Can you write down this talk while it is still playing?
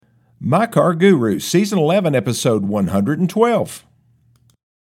My Car Guru, Season 11, Episode 112.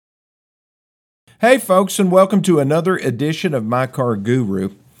 Hey folks, and welcome to another edition of My Car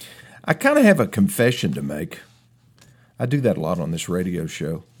Guru. I kind of have a confession to make. I do that a lot on this radio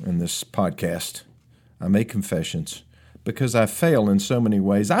show and this podcast. I make confessions because I fail in so many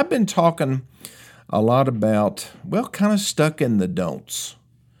ways. I've been talking a lot about, kind of stuck in the don'ts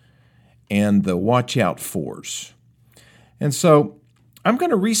and the watch out fors. And so I'm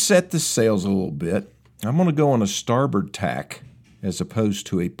going to reset the sails a little bit. I'm going to go on a starboard tack as opposed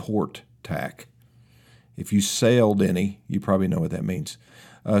to a port tack. If you sailed any, you probably know what that means.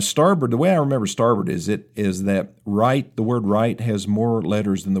 Starboard, the way I remember starboard is that right, the word right has more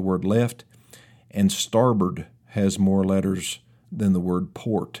letters than the word left, and starboard has more letters than the word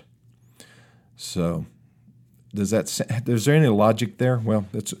port. So, is there any logic there? Well,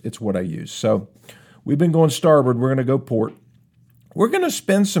 it's what I use. So, we've been going starboard. We're going to go port. We're going to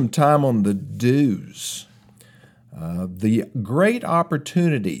spend some time on the do's, the great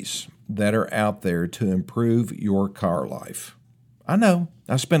opportunities that are out there to improve your car life. I know,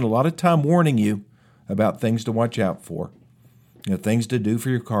 I spend a lot of time warning you about things to watch out for, things to do for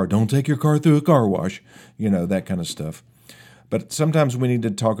your car. Don't take your car through a car wash, that kind of stuff. But sometimes we need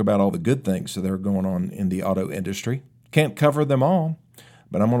to talk about all the good things that are going on in the auto industry. Can't cover them all,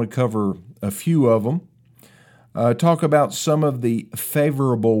 but I'm going to cover a few of them. Talk about some of the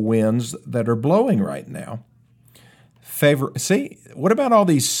favorable winds that are blowing right now. What about all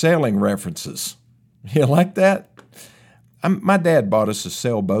these sailing references? You like that? My dad bought us a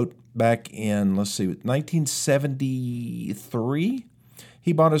sailboat back in, 1973.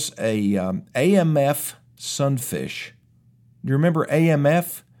 He bought us a AMF Sunfish. Do you remember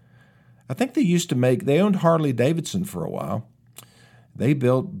AMF? I think they owned Harley Davidson for a while. They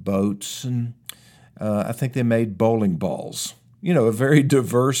built boats and I think they made bowling balls. A very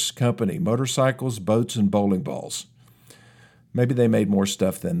diverse company, motorcycles, boats, and bowling balls. Maybe they made more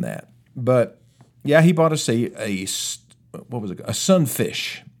stuff than that. But, yeah, he bought us a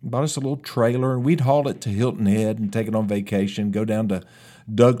Sunfish. He bought us a little trailer, and we'd haul it to Hilton Head and take it on vacation, go down to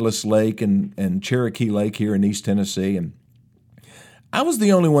Douglas Lake and Cherokee Lake here in East Tennessee. And I was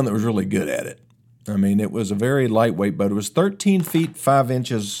the only one that was really good at it. I mean, it was a very lightweight boat. It was 13 feet 5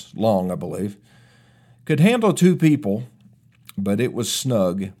 inches long, I believe. Could handle 2 people, but it was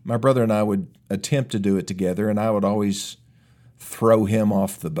snug. My brother and I would attempt to do it together, and I would always throw him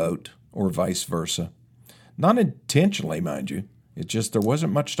off the boat or vice versa. Not intentionally, mind you. It's just there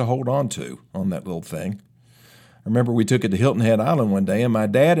wasn't much to hold on to on that little thing. I remember we took it to Hilton Head Island one day, and my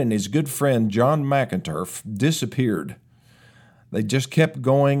dad and his good friend John McInturf disappeared. They just kept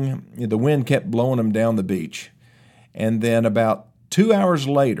going. The wind kept blowing them down the beach. And then about 2 hours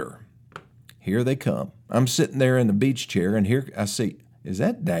later, here they come. I'm sitting there in the beach chair, and here I see, is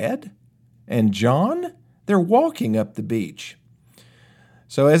that Dad and John? They're walking up the beach.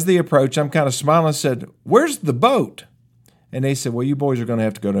 So as they approach, I'm kind of smiling. I said, "Where's the boat?" And they said, "Well, you boys are going to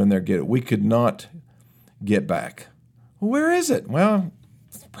have to go down there and get it. We could not get back." "Well, where is it?" "Well,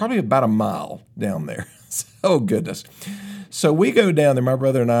 it's probably about a mile down there." Oh, goodness. So we go down there. My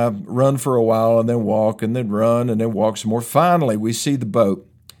brother and I run for a while and then walk and then run and then walk some more. Finally, we see the boat.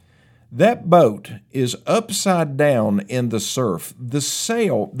 That boat is upside down in the surf. The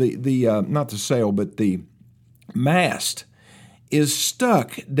sail, not the sail, but the mast is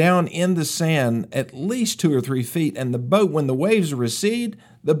stuck down in the sand at least 2 or 3 feet, and the boat, when the waves recede,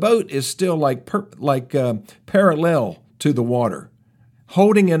 the boat is still parallel to the water,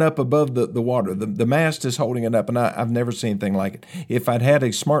 holding it up above the water. The mast is holding it up, and I've never seen anything like it. If I'd had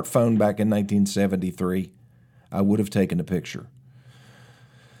a smartphone back in 1973, I would have taken a picture.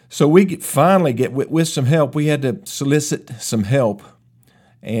 So we finally get, with some help, we had to solicit some help,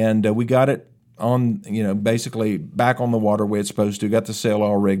 and we got it on, basically back on the water where it's supposed to, got the sail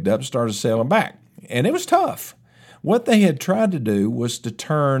all rigged up, started sailing back. And it was tough. What they had tried to do was to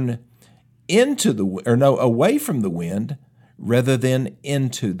turn away from the wind rather than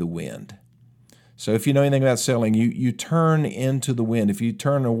into the wind. So if you know anything about sailing, you turn into the wind. If you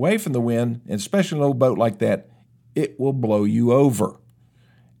turn away from the wind, and especially an old boat like that, it will blow you over.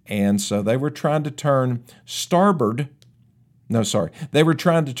 And so they were trying to turn they were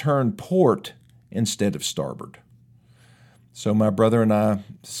trying to turn port instead of starboard. So my brother and I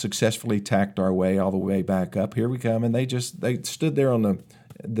successfully tacked our way all the way back up. Here we come, and they stood there on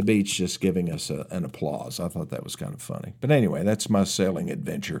the beach just giving us an applause. I thought that was kind of funny. But anyway, that's my sailing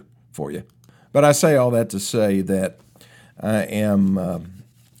adventure for you. But I say all that to say that I am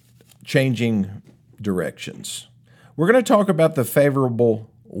changing directions. We're going to talk about the favorable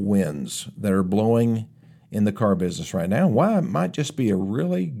winds that are blowing in the car business right now, why it might just be a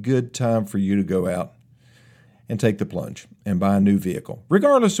really good time for you to go out and take the plunge and buy a new vehicle,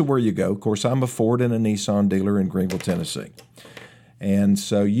 regardless of where you go. Of course, I'm a Ford and a Nissan dealer in Greenville, Tennessee. And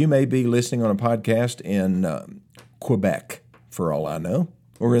so you may be listening on a podcast in Quebec, for all I know,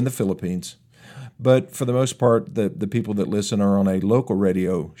 or in the Philippines. But for the most part, the people that listen are on a local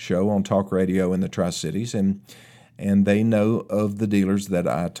radio show on talk radio in the Tri-Cities, and they know of the dealers that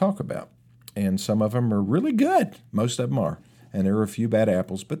I talk about. And some of them are really good. Most of them are. And there are a few bad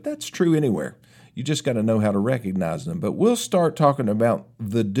apples, but that's true anywhere. You just got to know how to recognize them. But we'll start talking about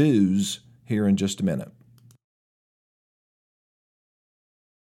the do's here in just a minute.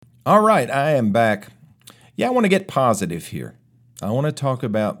 All right, I am back. Yeah, I want to get positive here. I want to talk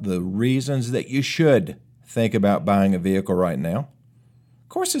about the reasons that you should think about buying a vehicle right now. Of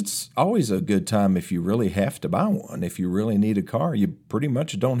course, it's always a good time if you really have to buy one. If you really need a car, you pretty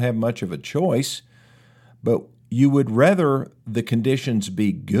much don't have much of a choice. But you would rather the conditions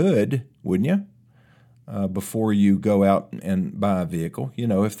be good, wouldn't you, before you go out and buy a vehicle? You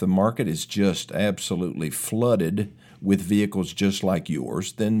know, if the market is just absolutely flooded with vehicles just like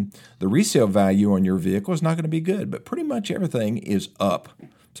yours, then the resale value on your vehicle is not going to be good. But pretty much everything is up.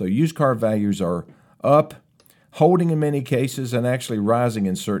 So used car values are up, holding in many cases, and actually rising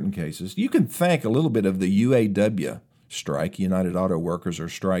in certain cases. You can thank a little bit of the UAW strike. United Auto Workers are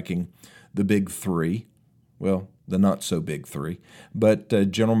striking the big three. Well, the not so big three. But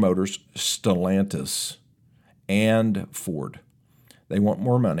General Motors, Stellantis, and Ford. They want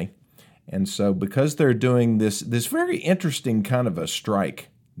more money. And so because they're doing this very interesting kind of a strike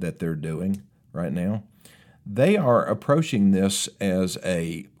that they're doing right now, they are approaching this as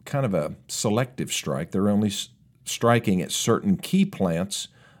a kind of a selective strike. They're only striking at certain key plants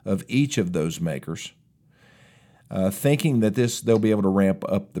of each of those makers, thinking that they'll be able to ramp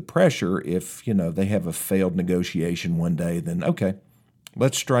up the pressure if, they have a failed negotiation one day. Then, okay,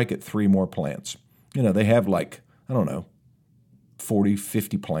 let's strike at 3 more plants. They have 40,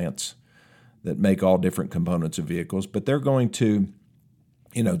 50 plants that make all different components of vehicles, but they're going to,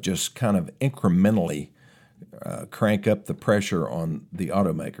 just kind of incrementally crank up the pressure on the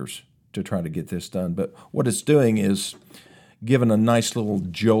automakers to try to get this done. But what it's doing is giving a nice little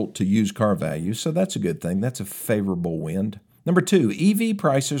jolt to used car values, so that's a good thing. That's a favorable wind. Number 2, EV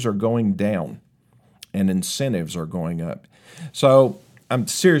prices are going down and incentives are going up. So I'm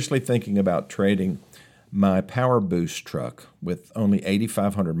seriously thinking about trading my Power Boost truck with only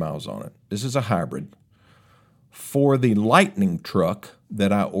 8,500 miles on it. This is a hybrid. For the Lightning truck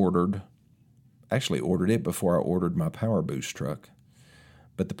that I ordered it before I ordered my Power Boost truck.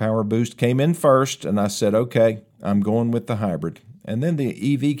 But the Power Boost came in first, and I said, okay, I'm going with the hybrid. And then the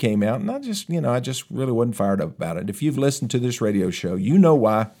EV came out, and I just really wasn't fired up about it. If you've listened to this radio show, you know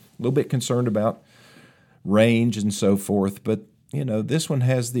why. A little bit concerned about range and so forth. But, this one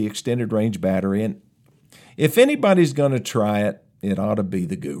has the extended range battery, and if anybody's going to try it, it ought to be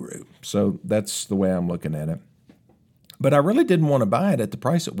the Guru. So that's the way I'm looking at it. But I really didn't want to buy it at the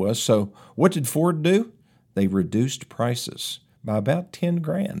price it was. So what did Ford do? They reduced prices by about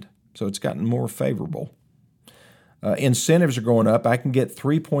 $10,000. So it's gotten more favorable. Incentives are going up. I can get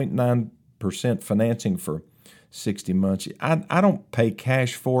 3.9% financing for 60 months. I don't pay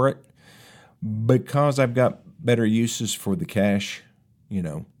cash for it because I've got better uses for the cash,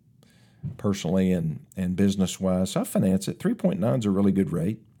 personally and business-wise. So I finance it. 3.9 is a really good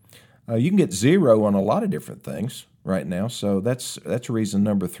rate. You can get 0 on a lot of different things right now, so that's reason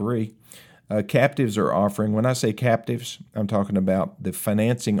number 3. Captives are offering, when I say captives, I'm talking about the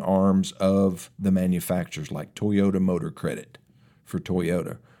financing arms of the manufacturers, like Toyota Motor Credit for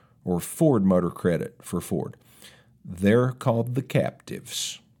Toyota or Ford Motor Credit for Ford. They're called the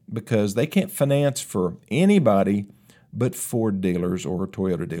captives because they can't finance for anybody but Ford dealers or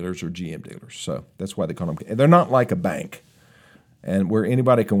Toyota dealers or GM dealers. So that's why they call them. They're not like a bank and where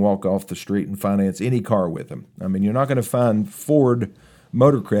anybody can walk off the street and finance any car with them. I mean, you're not going to find Ford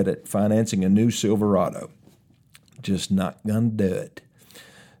Motor Credit financing a new Silverado. Just not going to do it.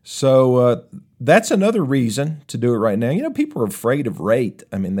 So that's another reason to do it right now. People are afraid of rate.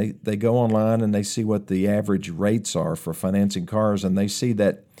 I mean, they go online and they see what the average rates are for financing cars, and they see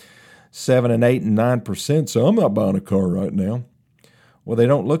that 7 and 8 and 9%, so I'm not buying a car right now. Well, they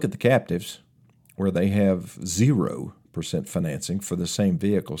don't look at the captives where they have 0% financing for the same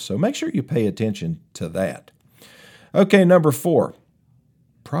vehicle. So make sure you pay attention to that. Okay, number 4,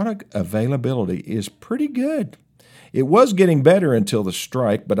 product availability is pretty good. It was getting better until the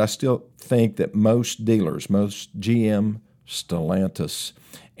strike, but I still think that most dealers, most GM, Stellantis,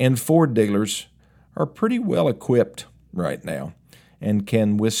 and Ford dealers are pretty well equipped right now and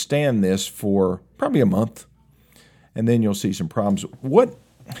can withstand this for probably a month, and then you'll see some problems.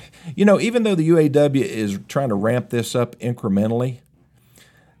 Even though the UAW is trying to ramp this up incrementally,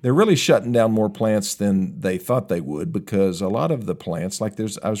 they're really shutting down more plants than they thought they would, because a lot of the plants,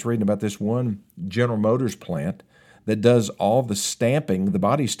 I was reading about this one General Motors plant that does all the stamping, the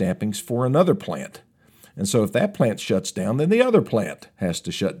body stampings for another plant. And so if that plant shuts down, then the other plant has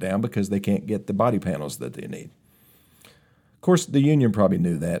to shut down because they can't get the body panels that they need. Of course, the union probably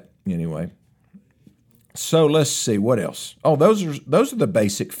knew that anyway. So let's see, what else? Oh, those are the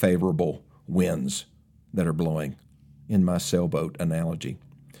basic favorable winds that are blowing in my sailboat analogy.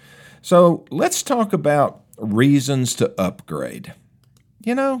 So let's talk about reasons to upgrade.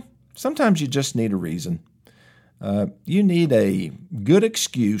 Sometimes you just need a reason. You need a good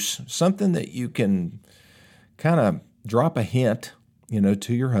excuse, something that you can kind of drop a hint,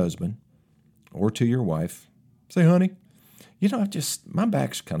 to your husband or to your wife. Say, honey, my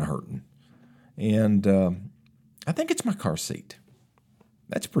back's kind of hurting. And I think it's my car seat.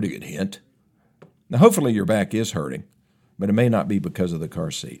 That's a pretty good hint. Now, hopefully your back is hurting, but it may not be because of the car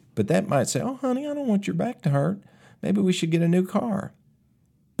seat. But that might say, oh, honey, I don't want your back to hurt. Maybe we should get a new car.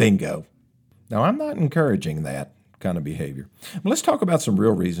 Bingo. Now, I'm not encouraging that kind of behavior. But let's talk about some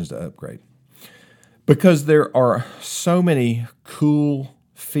real reasons to upgrade. Because there are so many cool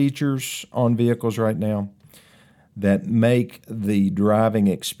features on vehicles right now that make the driving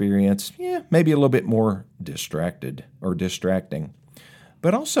experience, maybe a little bit more distracting,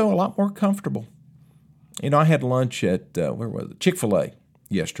 but also a lot more comfortable. I had lunch at, Chick-fil-A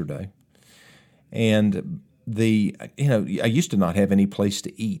yesterday, and I used to not have any place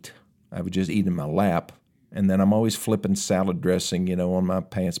to eat. I would just eat in my lap, and then I'm always flipping salad dressing, on my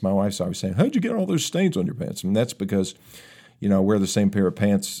pants. My wife's always saying, how'd you get all those stains on your pants? And that's because, I wear the same pair of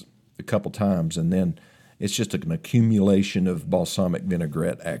pants a couple times, and then it's just an accumulation of balsamic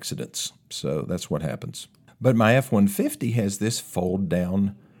vinaigrette accidents. So that's what happens. But my F-150 has this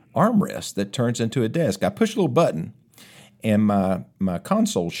fold-down armrest that turns into a desk. I push a little button, and my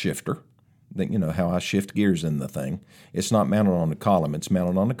console shifter, how I shift gears in the thing, it's not mounted on the column. It's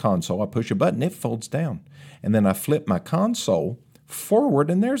mounted on the console. I push a button, it folds down. And then I flip my console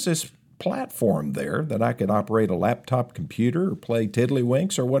forward, and there's this platform there that I could operate a laptop computer or play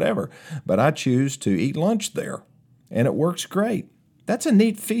tiddlywinks or whatever. But I choose to eat lunch there, and it works great. That's a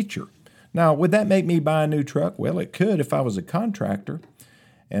neat feature. Now, would that make me buy a new truck? Well, it could if I was a contractor,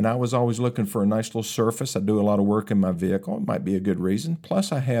 and I was always looking for a nice little surface. I do a lot of work in my vehicle. It might be a good reason.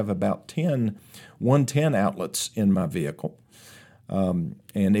 Plus, I have about 110 outlets in my vehicle, and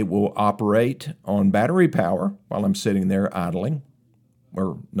it will operate on battery power while I'm sitting there idling.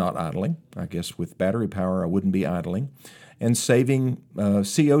 Or not idling. I guess with battery power, I wouldn't be idling, and saving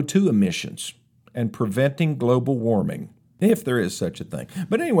CO2 emissions and preventing global warming, if there is such a thing.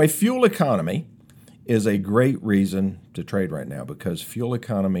 But anyway, fuel economy is a great reason to trade right now, because fuel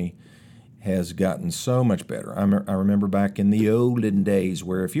economy has gotten so much better. I remember back in the olden days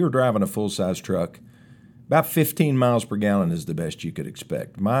where if you were driving a full-size truck, about 15 miles per gallon is the best you could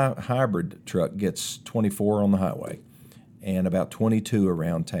expect. My hybrid truck gets 24 on the highway and about 22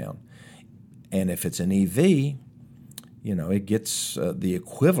 around town. And if it's an EV, it gets the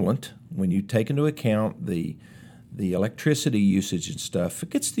equivalent, when you take into account the electricity usage and stuff, it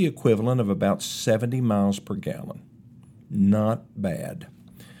gets the equivalent of about 70 miles per gallon. Not bad.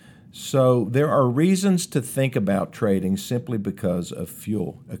 So there are reasons to think about trading simply because of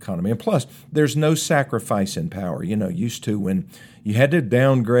fuel economy. And plus, there's no sacrifice in power. Used to when you had to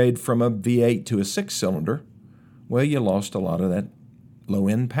downgrade from a V8 to a six-cylinder, well, you lost a lot of that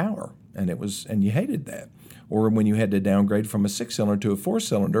low-end power, and you hated that. Or when you had to downgrade from a six-cylinder to a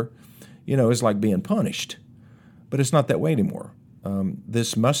four-cylinder, it's like being punished. But it's not that way anymore.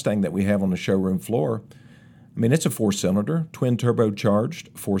 This Mustang that we have on the showroom floor, it's a four-cylinder,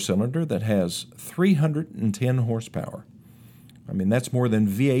 twin-turbocharged four-cylinder that has 310 horsepower. That's more than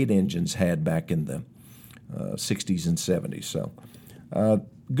V8 engines had back in the 60s and 70s. So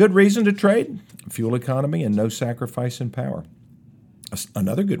good reason to trade, fuel economy and no sacrifice in power.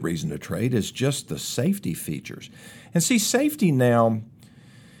 Another good reason to trade is just the safety features. And see, safety now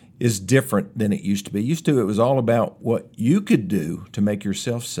is different than it used to be. Used to, it was all about what you could do to make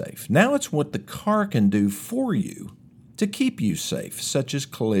yourself safe. Now it's what the car can do for you to keep you safe, such as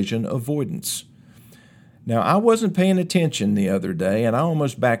collision avoidance. Now, I wasn't paying attention the other day, and I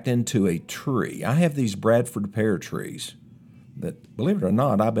almost backed into a tree. I have these Bradford pear trees that, believe it or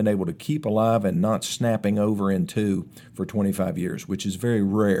not, I've been able to keep alive and not snapping over in two for 25 years, which is very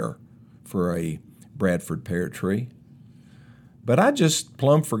rare for a Bradford pear tree. But I just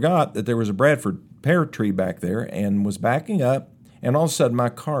plumb forgot that there was a Bradford pear tree back there and was backing up, and all of a sudden my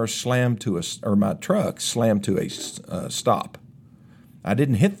my truck slammed to a stop. I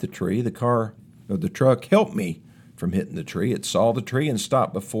didn't hit the tree. The truck helped me from hitting the tree. It saw the tree and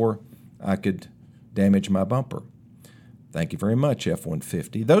stopped before I could damage my bumper. Thank you very much,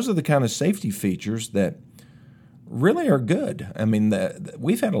 F-150. Those are the kind of safety features that really are good. I mean,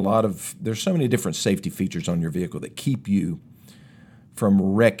 there's so many different safety features on your vehicle that keep you from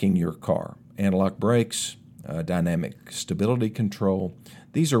wrecking your car. Anti-lock brakes, dynamic stability control.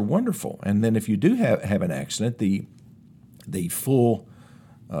 These are wonderful. And then if you do have an accident, the full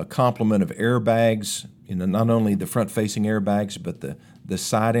complement of airbags, not only the front-facing airbags, but the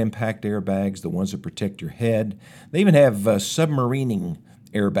side impact airbags, the ones that protect your head. They even have submarining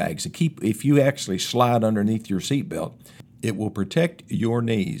airbags that if you actually slide underneath your seatbelt, it will protect your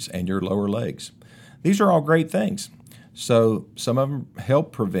knees and your lower legs. These are all great things. So some of them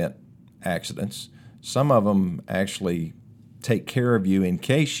help prevent accidents. Some of them actually take care of you in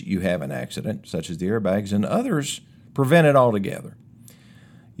case you have an accident, such as the airbags, and others prevent it altogether.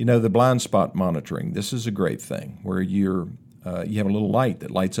 The blind spot monitoring, this is a great thing where you have a little light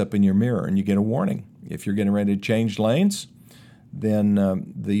that lights up in your mirror and you get a warning. If you're getting ready to change lanes, then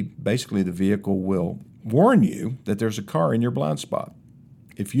basically the vehicle will warn you that there's a car in your blind spot.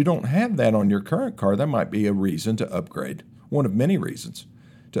 If you don't have that on your current car, that might be a reason to upgrade, one of many reasons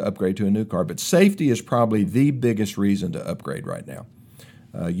to upgrade to a new car. But safety is probably the biggest reason to upgrade right now.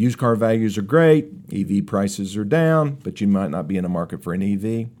 Used car values are great, EV prices are down, but you might not be in a market for an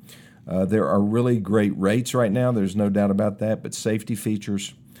EV. There are really great rates right now, there's no doubt about that, but safety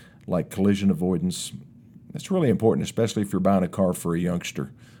features like collision avoidance, that's really important, especially if you're buying a car for a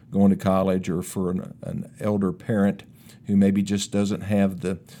youngster going to college or for an elder parent who maybe just doesn't have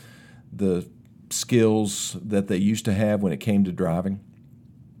the skills that they used to have when it came to driving.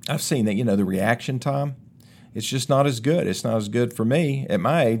 I've seen that, the reaction time, it's just not as good. It's not as good for me at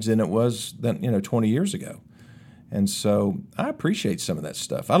my age than it was 20 years ago. And so I appreciate some of that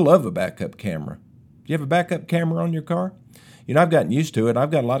stuff. I love a backup camera. Do you have a backup camera on your car? I've gotten used to it.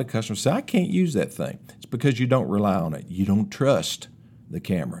 I've got a lot of customers say, I can't use that thing. It's because you don't rely on it. You don't trust the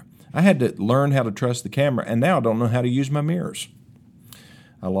camera. I had to learn how to trust the camera, and now I don't know how to use my mirrors.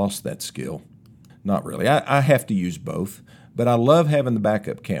 I lost that skill. Not really. I have to use both, but I love having the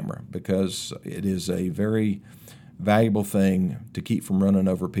backup camera because it is a very valuable thing to keep from running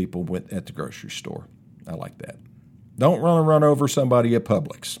over people at the grocery store. I like that. Don't run over somebody at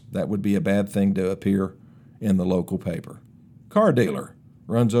Publix. That would be a bad thing to appear in the local paper. Car dealer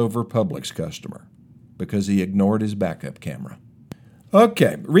runs over Publix customer because he ignored his backup camera.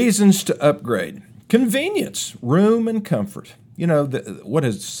 Okay, reasons to upgrade. Convenience, room, and comfort. What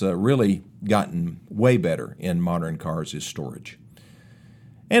has really gotten way better in modern cars is storage.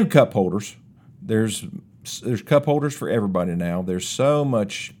 And cup holders. There's cup holders for everybody now. There's so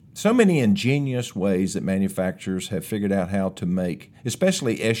many ingenious ways that manufacturers have figured out how to make,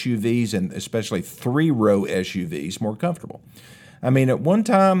 especially SUVs and especially three-row SUVs, more comfortable. I mean, at one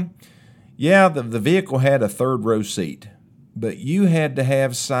time, the vehicle had a third-row seat, but you had to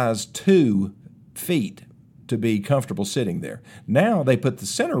have size 2 feet to be comfortable sitting there. Now they put the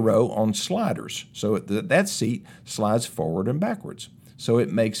center row on sliders, so that seat slides forward and backwards. So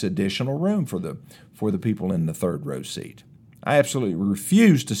it makes additional room for the people in the third row seat. I absolutely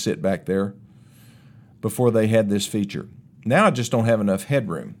refused to sit back there before they had this feature. Now I just don't have enough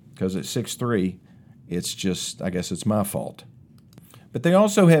headroom because at 6'3", I guess it's my fault. But they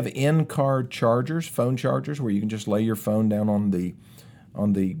also have in-car chargers, phone chargers, where you can just lay your phone down on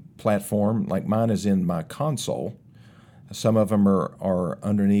the platform. Like mine is in my console. Some of them are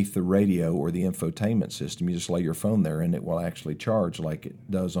underneath the radio or the infotainment system. You just lay your phone there and it will actually charge like it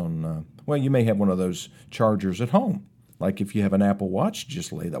does on, you may have one of those chargers at home. Like if you have an Apple Watch,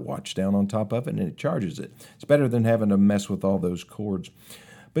 just lay the watch down on top of it and it charges it. It's better than having to mess with all those cords.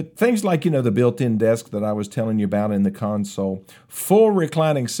 But things like, the built-in desk that I was telling you about in the console, full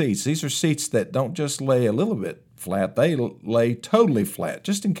reclining seats. These are seats that don't just lay a little bit flat. They lay totally flat,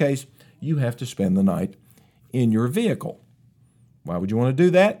 just in case you have to spend the night in your vehicle. Why would you want to do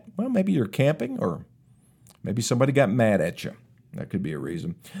that? Well, maybe you're camping or maybe somebody got mad at you. That could be a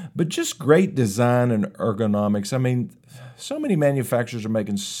reason. But just great design and ergonomics. I mean, so many manufacturers are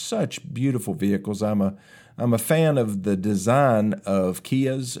making such beautiful vehicles. I'm a fan of the design of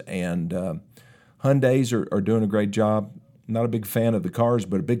Kias, and Hyundais are doing a great job. Not a big fan of the cars,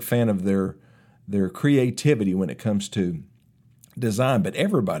 but a big fan of their creativity when it comes to design. But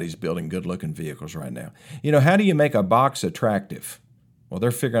everybody's building good-looking vehicles right now. How do you make a box attractive? Well,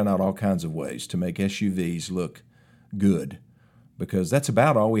 they're figuring out all kinds of ways to make SUVs look good, because that's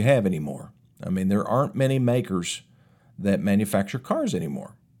about all we have anymore. I mean, there aren't many makers that manufacture cars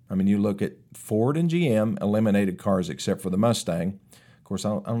anymore. I mean, you look at Ford and GM eliminated cars except for the Mustang. Of course, I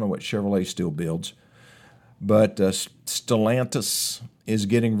don't know what Chevrolet still builds, but Stellantis is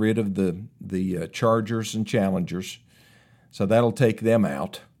getting rid of the Chargers and Challengers, so that'll take them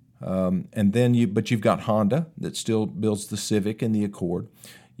out. And then you've got Honda that still builds the Civic and the Accord.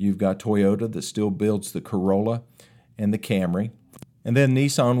 You've got Toyota that still builds the Corolla and the Camry. And then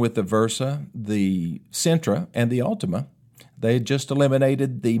Nissan with the Versa, the Sentra, and the Altima. They just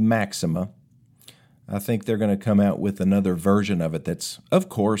eliminated the Maxima. I think they're going to come out with another version of it that's, of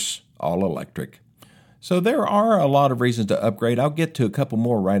course, all electric. So there are a lot of reasons to upgrade. I'll get to a couple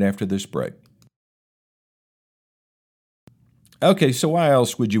more right after this break. Okay, so why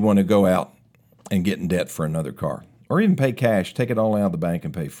else would you want to go out and get in debt for another car? Or even pay cash, take it all out of the bank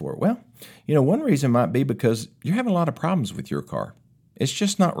and pay for it? Well, one reason might be because you're having a lot of problems with your car. It's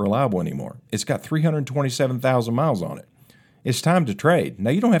just not reliable anymore. It's got 327,000 miles on it. It's time to trade.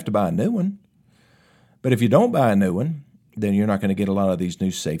 Now, you don't have to buy a new one. But if you don't buy a new one, then you're not going to get a lot of these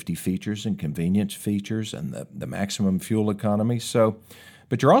new safety features and convenience features and the maximum fuel economy.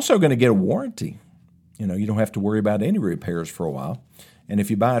 But you're also going to get a warranty. You don't have to worry about any repairs for a while. And if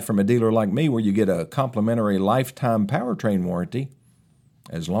you buy it from a dealer like me where you get a complimentary lifetime powertrain warranty,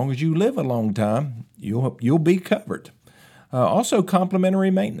 as long as you live a long time, you'll be covered. Also, complimentary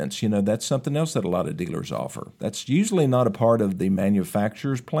maintenance. That's something else that a lot of dealers offer. That's usually not a part of the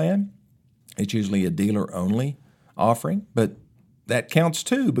manufacturer's plan. It's usually a dealer-only offering, but that counts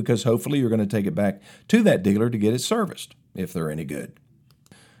too because hopefully you're going to take it back to that dealer to get it serviced if they're any good.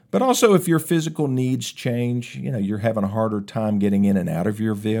 But also, if your physical needs change, you're having a harder time getting in and out of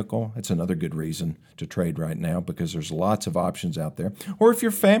your vehicle, it's another good reason to trade right now because there's lots of options out there. Or if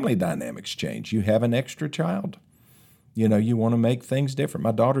your family dynamics change, you have an extra child. You want to make things different.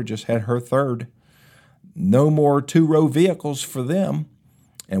 My daughter just had her third. No more two-row vehicles for them.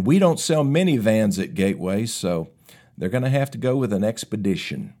 And we don't sell minivans at Gateway, so they're going to have to go with an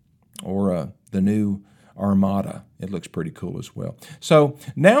Expedition or the new Armada. It looks pretty cool as well. So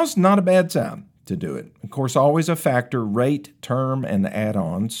now's not a bad time to do it. Of course, always a factor, rate, term, and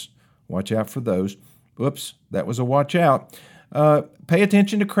add-ons. Watch out for those. Whoops, that was a watch out. Pay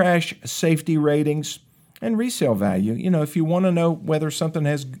attention to crash safety ratings and resale value. If you want to know whether something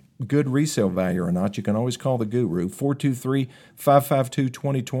has good resale value or not, you can always call the guru,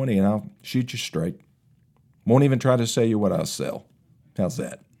 423-552-2020, and I'll shoot you straight. Won't even try to sell you what I'll sell. How's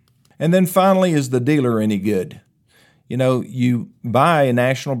that? And then finally, is the dealer any good? You buy a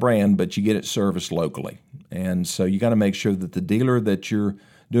national brand, but you get it serviced locally. And so you got to make sure that the dealer that you're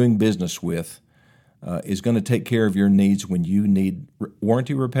doing business with is going to take care of your needs when you need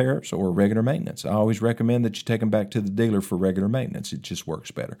warranty repairs or regular maintenance. I always recommend that you take them back to the dealer for regular maintenance. It just works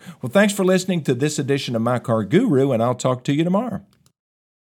better. Well, thanks for listening to this edition of My Car Guru, and I'll talk to you tomorrow.